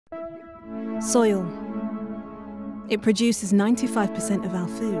Soil. It produces 95% of our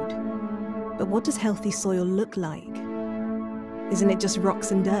food. But what does healthy soil look like? Isn't it just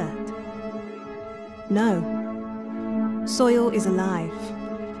rocks and dirt? No. Soil is alive.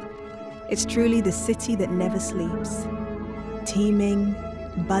 It's truly the city that never sleeps. Teeming,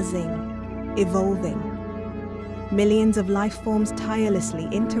 buzzing, evolving. Millions of life forms tirelessly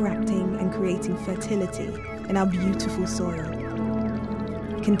interacting and creating fertility in our beautiful soil.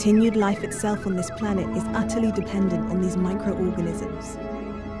 Continued life itself on this planet is utterly dependent on these microorganisms.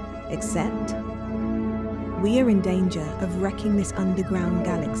 Except, we are in danger of wrecking this underground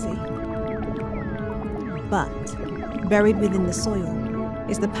galaxy. But, buried within the soil,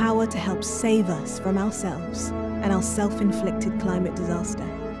 is the power to help save us from ourselves and our self-inflicted climate disaster.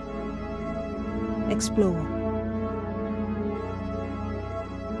 Explore.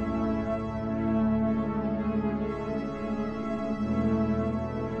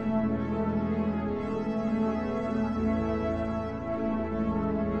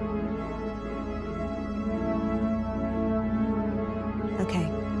 Okay,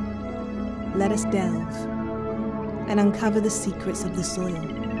 let us delve and uncover the secrets of the soil.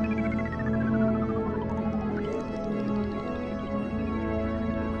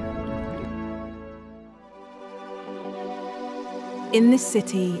 In this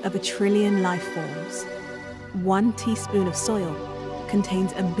city of 1 trillion life forms, 1 teaspoon of soil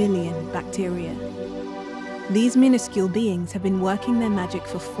contains 1 billion bacteria. These minuscule beings have been working their magic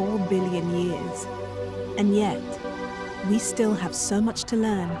for 4 billion years, and yet, we still have so much to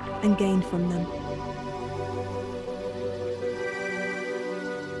learn and gain from them.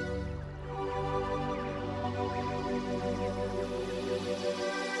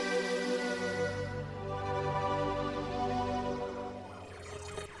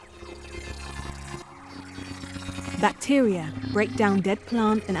 Bacteria break down dead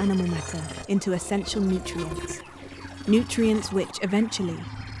plant and animal matter into essential nutrients. Nutrients which eventually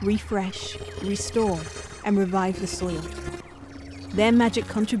refresh, restore, and revive the soil. Their magic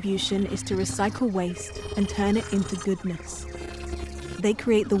contribution is to recycle waste and turn it into goodness. They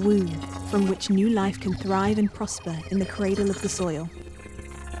create the womb from which new life can thrive and prosper in the cradle of the soil.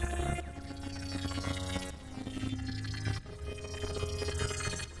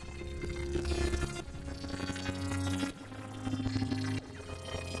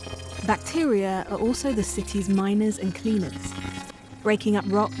 Bacteria are also the city's miners and cleaners, breaking up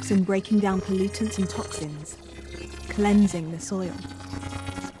rocks and breaking down pollutants and toxins, cleansing the soil.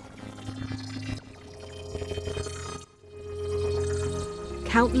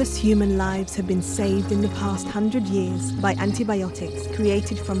 Countless human lives have been saved in the past 100 years by antibiotics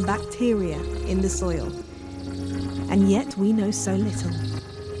created from bacteria in the soil. And yet we know so little.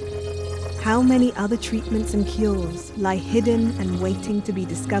 How many other treatments and cures lie hidden and waiting to be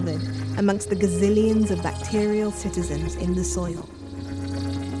discovered amongst the gazillions of bacterial citizens in the soil?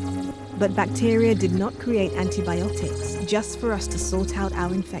 But bacteria did not create antibiotics just for us to sort out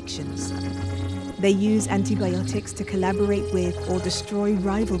our infections. They use antibiotics to collaborate with or destroy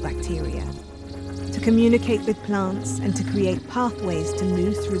rival bacteria, to communicate with plants and to create pathways to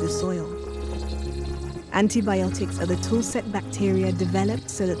move through the soil. Antibiotics are the toolset bacteria developed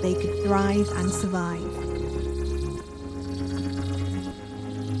so that they could thrive and survive.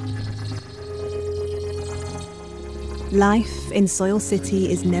 Life in Soil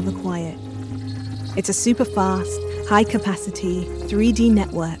City is never quiet. It's a super fast, high-capacity 3D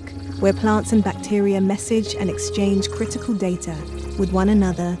network where plants and bacteria message and exchange critical data with one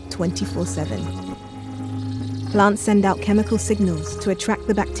another 24/7. Plants send out chemical signals to attract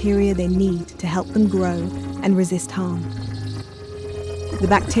the bacteria they need to help them grow and resist harm. The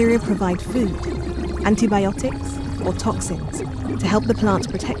bacteria provide food, antibiotics, or toxins to help the plants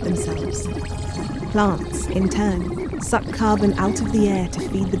protect themselves. Plants, in turn, suck carbon out of the air to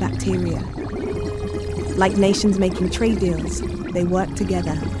feed the bacteria. Like nations making trade deals, they work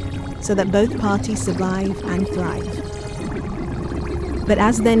together so that both parties survive and thrive. But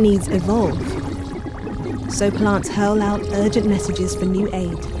as their needs evolve, so plants hurl out urgent messages for new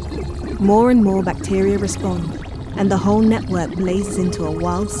aid. More and more bacteria respond, and the whole network blazes into a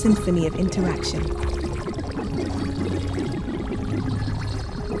wild symphony of interaction.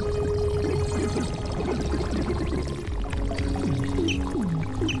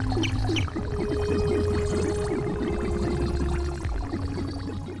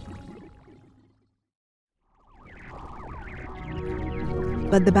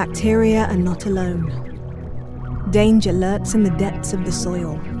 But the bacteria are not alone. Danger lurks in the depths of the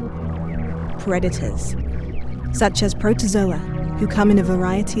soil. Predators, such as protozoa, who come in a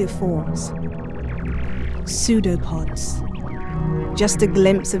variety of forms. Pseudopods, Just a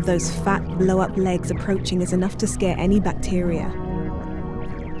glimpse of those fat, blow-up legs approaching is enough to scare any bacteria.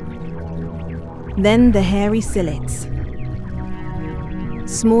 Then the hairy ciliates.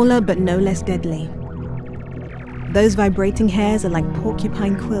 Smaller but no less deadly. Those vibrating hairs are like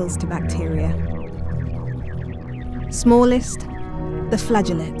porcupine quills to bacteria. Smallest, the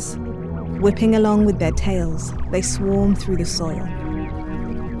flagellates. Whipping along with their tails, they swarm through the soil.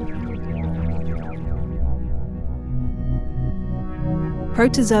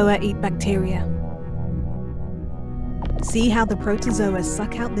 Protozoa eat bacteria. See how the protozoa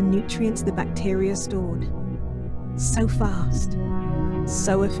suck out the nutrients the bacteria stored. So fast,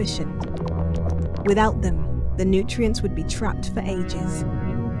 so efficient. Without them, the nutrients would be trapped for ages.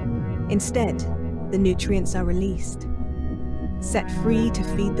 Instead, the nutrients are released, set free to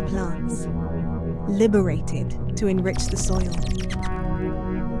feed the plants, liberated to enrich the soil.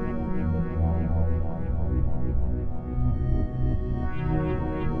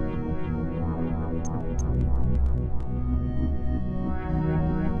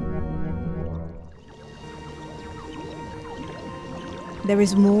 There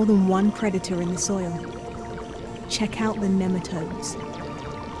is more than one predator in the soil. Check out the nematodes.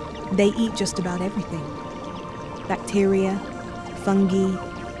 They eat just about everything. Bacteria, fungi,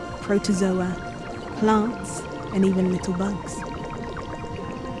 protozoa, plants, and even little bugs.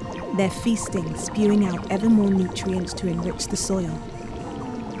 They're feasting, spewing out ever more nutrients to enrich the soil.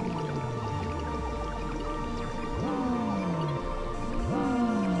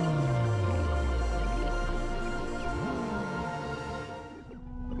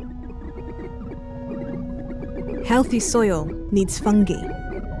 Healthy soil needs fungi,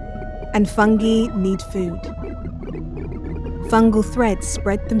 and fungi need food. Fungal threads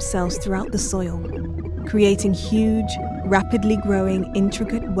spread themselves throughout the soil, creating huge, rapidly growing,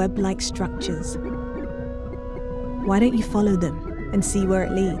 intricate web-like structures. Why don't you follow them and see where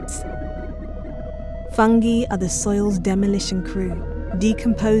it leads? Fungi are the soil's demolition crew,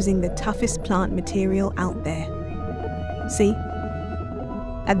 decomposing the toughest plant material out there. See?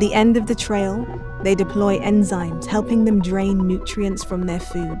 At the end of the trail, they deploy enzymes, helping them drain nutrients from their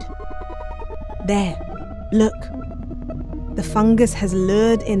food. There, look. The fungus has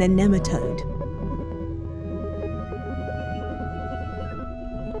lured in a nematode.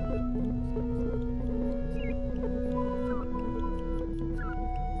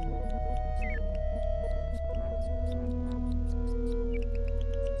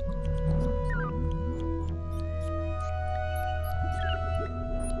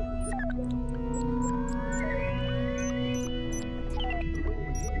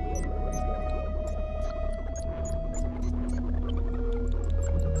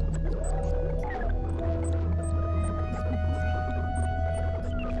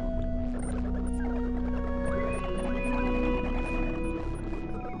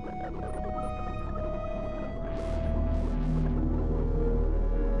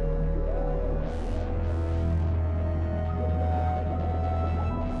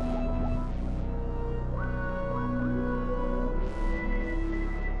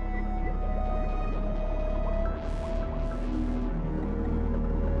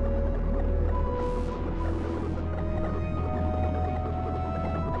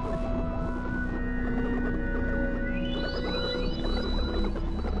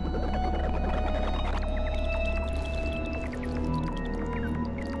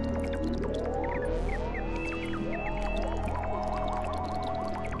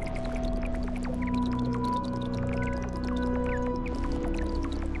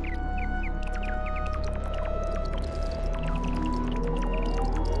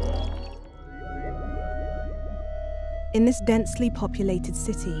 In this densely populated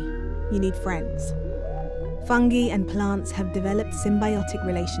city, you need friends. Fungi and plants have developed symbiotic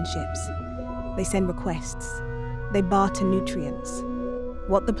relationships. They send requests. They barter nutrients.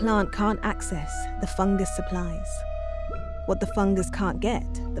 What the plant can't access, the fungus supplies. What the fungus can't get,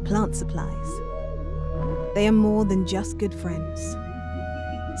 the plant supplies. They are more than just good friends.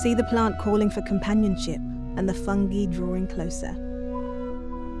 See the plant calling for companionship and the fungi drawing closer.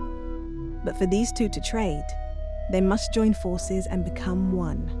 But for these two to trade, they must join forces and become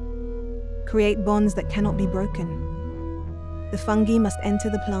one. Create bonds that cannot be broken. The fungi must enter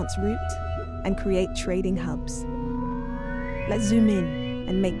the plant's root and create trading hubs. Let's zoom in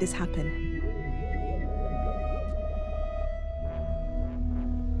and make this happen.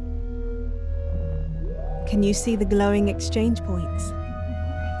 Can you see the glowing exchange points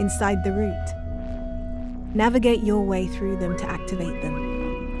inside the root? Navigate your way through them to activate them.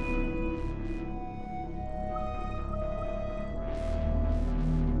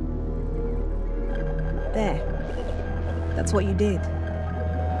 There. That's that's what you did.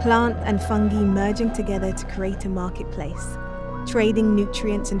 Plant and fungi merging together to create a marketplace, trading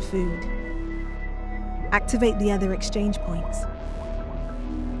nutrients and food. Activate the other exchange points.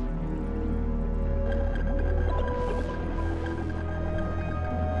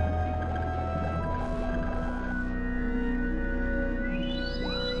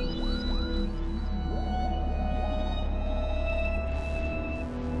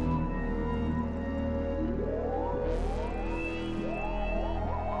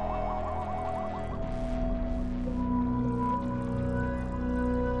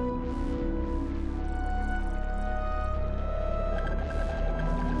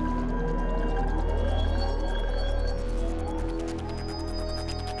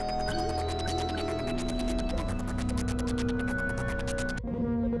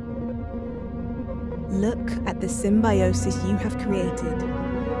 Look at the symbiosis you have created.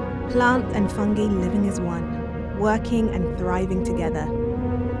 Plant and fungi living as one, working and thriving together.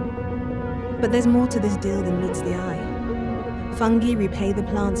 But there's more to this deal than meets the eye. Fungi repay the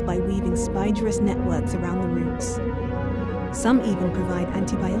plants by weaving spidrous networks around the roots. Some even provide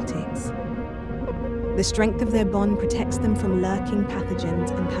antibiotics. The strength of their bond protects them from lurking pathogens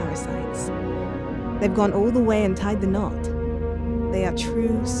and parasites. They've gone all the way and tied the knot. They are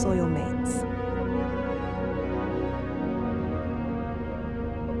true soil mates.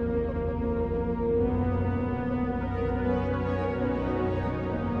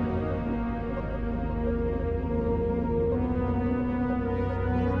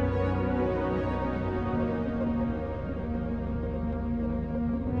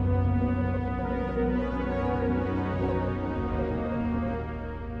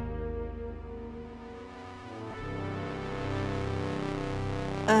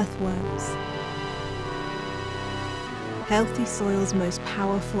 Earthworms. Healthy soil's most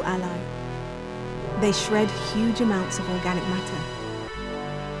powerful ally. They shred huge amounts of organic matter.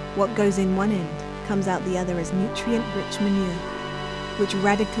 What goes in one end comes out the other as nutrient-rich manure, which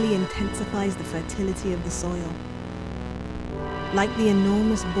radically intensifies the fertility of the soil. Like the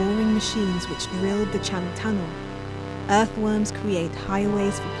enormous boring machines which drilled the Channel Tunnel, earthworms create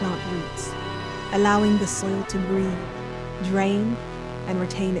highways for plant roots, allowing the soil to breathe, drain, and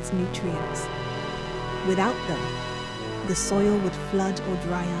retain its nutrients. Without them, the soil would flood or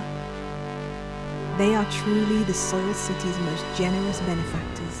dry up. They are truly the soil city's most generous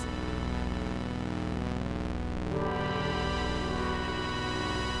benefactors.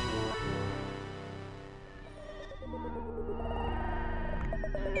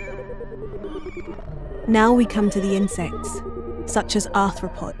 Now we come to the insects, such as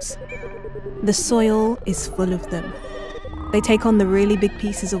arthropods. The soil is full of them. They take on the really big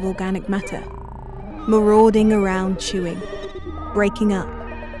pieces of organic matter, marauding around chewing, breaking up,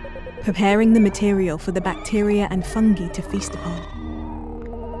 preparing the material for the bacteria and fungi to feast upon.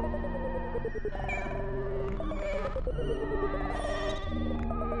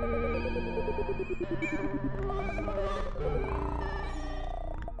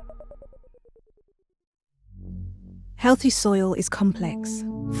 Healthy soil is complex,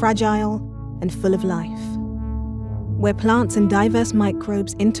 fragile, and full of life, where plants and diverse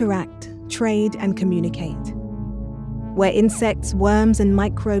microbes interact, trade, and communicate. Where insects, worms, and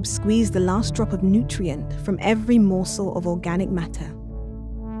microbes squeeze the last drop of nutrient from every morsel of organic matter.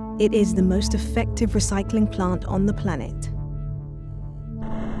 It is the most effective recycling plant on the planet.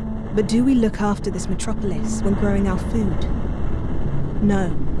 But do we look after this metropolis when growing our food? No.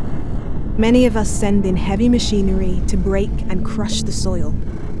 Many of us send in heavy machinery to break and crush the soil.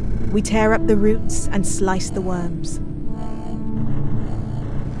 We tear up the roots and slice the worms.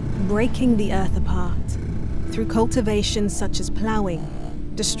 Breaking the earth apart, through cultivation such as ploughing,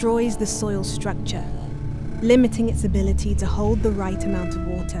 destroys the soil structure, limiting its ability to hold the right amount of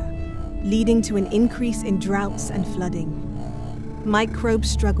water, leading to an increase in droughts and flooding. Microbes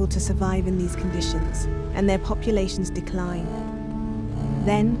struggle to survive in these conditions, and their populations decline.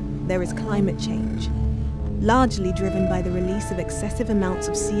 Then there is climate change, largely driven by the release of excessive amounts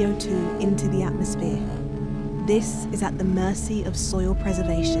of CO2 into the atmosphere. This is at the mercy of soil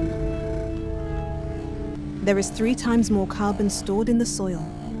preservation. There is 3 times more carbon stored in the soil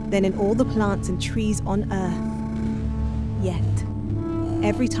than in all the plants and trees on Earth. Yet,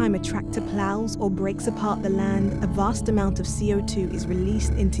 every time a tractor plows or breaks apart the land, a vast amount of CO2 is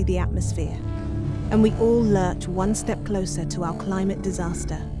released into the atmosphere, and we all lurch one step closer to our climate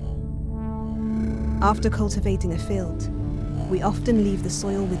disaster. After cultivating a field, we often leave the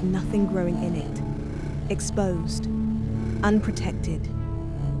soil with nothing growing in it. Exposed, unprotected,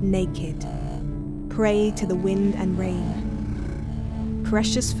 naked, prey to the wind and rain.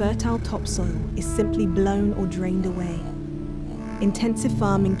 Precious fertile topsoil is simply blown or drained away, Intensive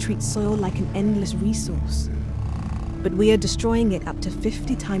farming treats soil like an endless resource, but we are destroying it up to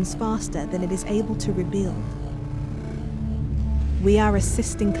 50 times faster than it is able to rebuild. We are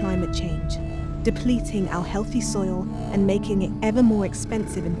assisting climate change, depleting our healthy soil and making it ever more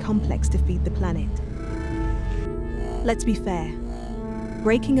expensive and complex to feed the planet. Let's be fair.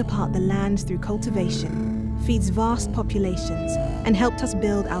 Breaking apart the land through cultivation feeds vast populations and helped us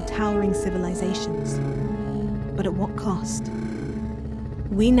build our towering civilizations. But at what cost?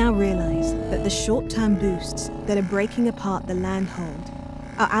 We now realize that the short-term boosts that are breaking apart the land hold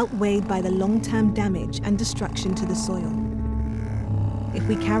are outweighed by the long-term damage and destruction to the soil. If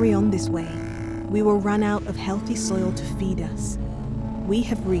we carry on this way, we will run out of healthy soil to feed us. We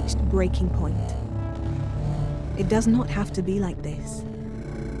have reached breaking point. It does not have to be like this.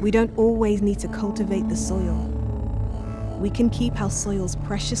 We don't always need to cultivate the soil. We can keep our soil's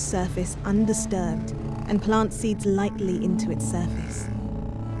precious surface undisturbed and plant seeds lightly into its surface.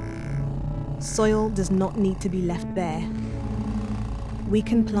 Soil does not need to be left bare. We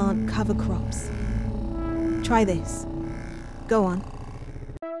can plant cover crops. Try this. Go on.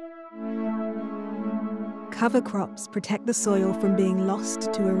 Cover crops protect the soil from being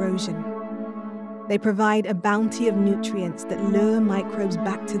lost to erosion. They provide a bounty of nutrients that lure microbes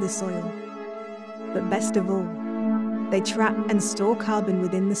back to the soil. But best of all, they trap and store carbon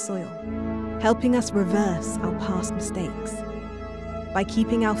within the soil, helping us reverse our past mistakes. By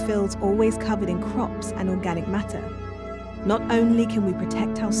keeping our fields always covered in crops and organic matter, not only can we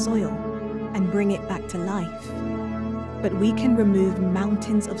protect our soil and bring it back to life, but we can remove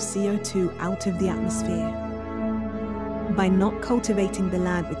mountains of CO2 out of the atmosphere. By not cultivating the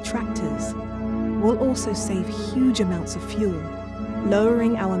land with tractors, we'll also save huge amounts of fuel,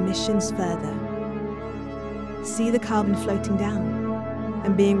 lowering our emissions further. See the carbon floating down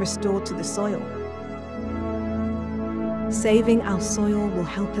and being restored to the soil. Saving our soil will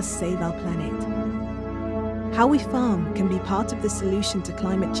help us save our planet. How we farm can be part of the solution to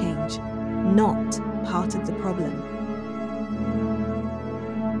climate change, not part of the problem.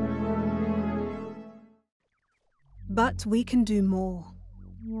 But we can do more.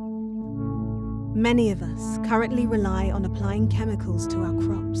 Many of us currently rely on applying chemicals to our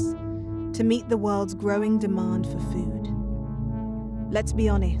crops to meet the world's growing demand for food. Let's be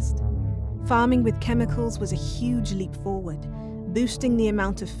honest, farming with chemicals was a huge leap forward, boosting the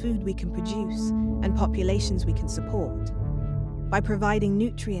amount of food we can produce and populations we can support. By providing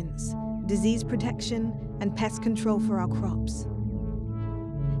nutrients, disease protection, and pest control for our crops.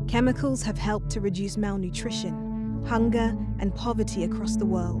 Chemicals have helped to reduce malnutrition, hunger, and poverty across the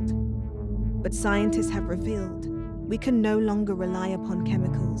world. But scientists have revealed we can no longer rely upon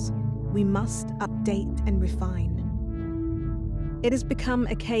chemicals. We must update and refine. It has become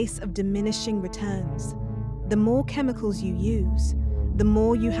a case of diminishing returns. The more chemicals you use, the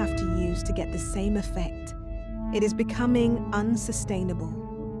more you have to use to get the same effect. It is becoming unsustainable.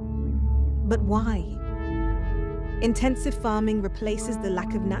 But why? Intensive farming replaces the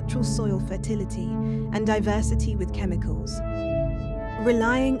lack of natural soil fertility and diversity with chemicals.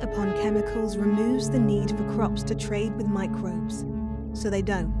 Relying upon chemicals removes the need for crops to trade with microbes, so they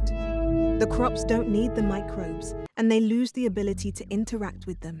don't. The crops don't need the microbes, and they lose the ability to interact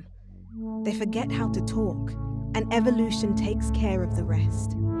with them. They forget how to talk, and evolution takes care of the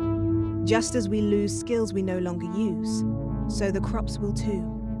rest. Just as we lose skills we no longer use, so the crops will too.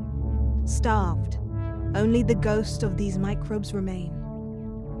 Starved, only the ghost of these microbes remain.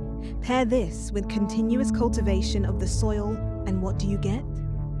 Pair this with continuous cultivation of the soil, and what do you get?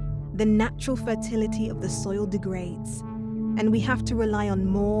 The natural fertility of the soil degrades, and we have to rely on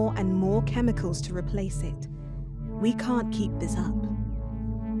more and more chemicals to replace it. We can't keep this up.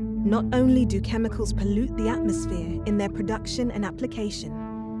 Not only do chemicals pollute the atmosphere in their production and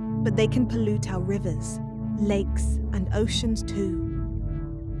application, but they can pollute our rivers, lakes, and oceans too.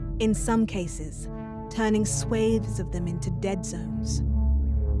 In some cases, turning swathes of them into dead zones.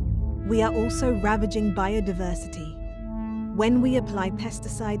 We are also ravaging biodiversity. When we apply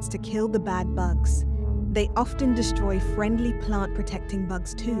pesticides to kill the bad bugs, they often destroy friendly plant-protecting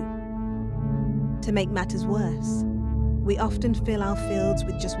bugs too. To make matters worse, we often fill our fields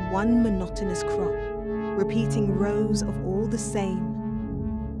with just one monotonous crop, repeating rows of all the same.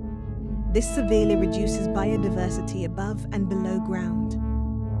 This severely reduces biodiversity above and below ground,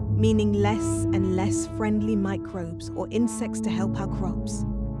 meaning less and less friendly microbes or insects to help our crops.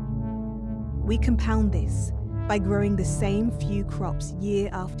 We compound this by growing the same few crops year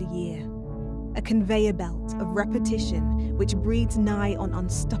after year, a conveyor belt of repetition which breeds nigh on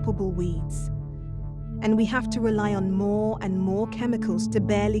unstoppable weeds. And we have to rely on more and more chemicals to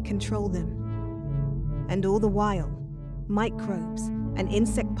barely control them. And all the while, microbes, and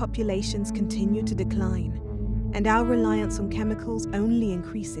insect populations continue to decline, and our reliance on chemicals only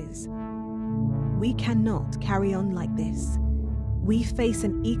increases. We cannot carry on like this. We face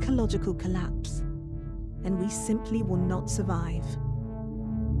an ecological collapse, and we simply will not survive.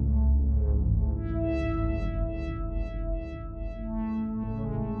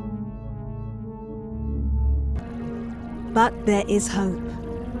 But there is hope.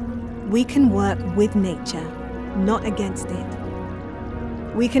 We can work with nature, not against it.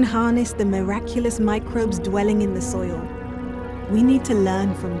 We can harness the miraculous microbes dwelling in the soil. We need to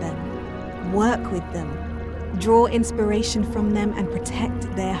learn from them, work with them, draw inspiration from them, and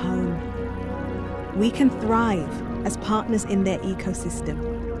protect their home. We can thrive as partners in their ecosystem.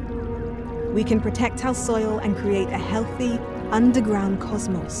 We can protect our soil and create a healthy, underground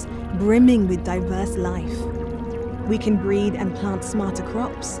cosmos brimming with diverse life. We can breed and plant smarter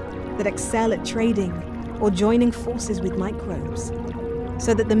crops that excel at trading or joining forces with microbes,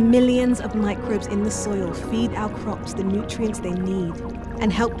 so that the millions of microbes in the soil feed our crops the nutrients they need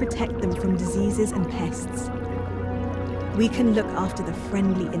and help protect them from diseases and pests. We can look after the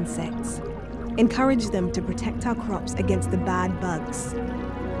friendly insects, encourage them to protect our crops against the bad bugs.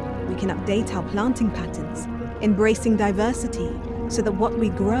 We can update our planting patterns, embracing diversity so that what we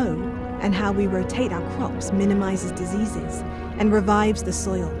grow and how we rotate our crops minimizes diseases and revives the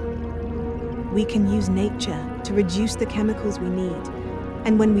soil. We can use nature to reduce the chemicals we need,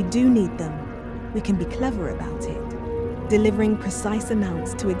 and when we do need them, we can be clever about it, delivering precise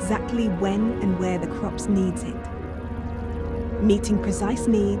amounts to exactly when and where the crops needs it. Meeting precise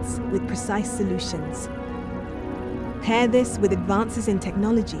needs with precise solutions. Pair this with advances in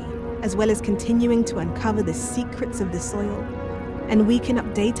technology, as well as continuing to uncover the secrets of the soil, and we can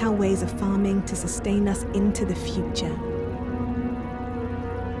update our ways of farming to sustain us into the future.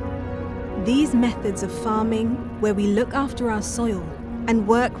 These methods of farming, where we look after our soil and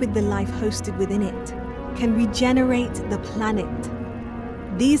work with the life hosted within it, can regenerate the planet.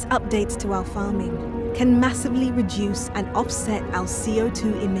 These updates to our farming can massively reduce and offset our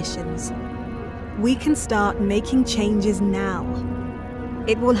CO2 emissions. We can start making changes now.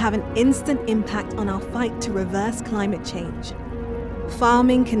 It will have an instant impact on our fight to reverse climate change.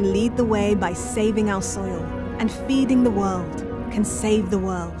 Farming can lead the way by saving our soil, and feeding the world can save the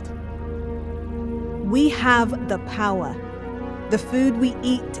world. We have the power. The food we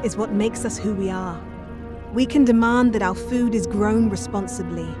eat is what makes us who we are. We can demand that our food is grown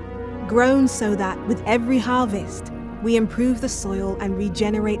responsibly, grown so that with every harvest, we improve the soil and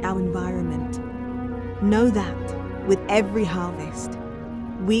regenerate our environment. Know that with every harvest,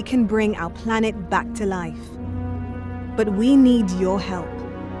 we can bring our planet back to life. But we need your help.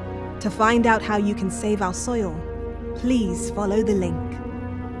 To find out how you can save our soil, please follow the link.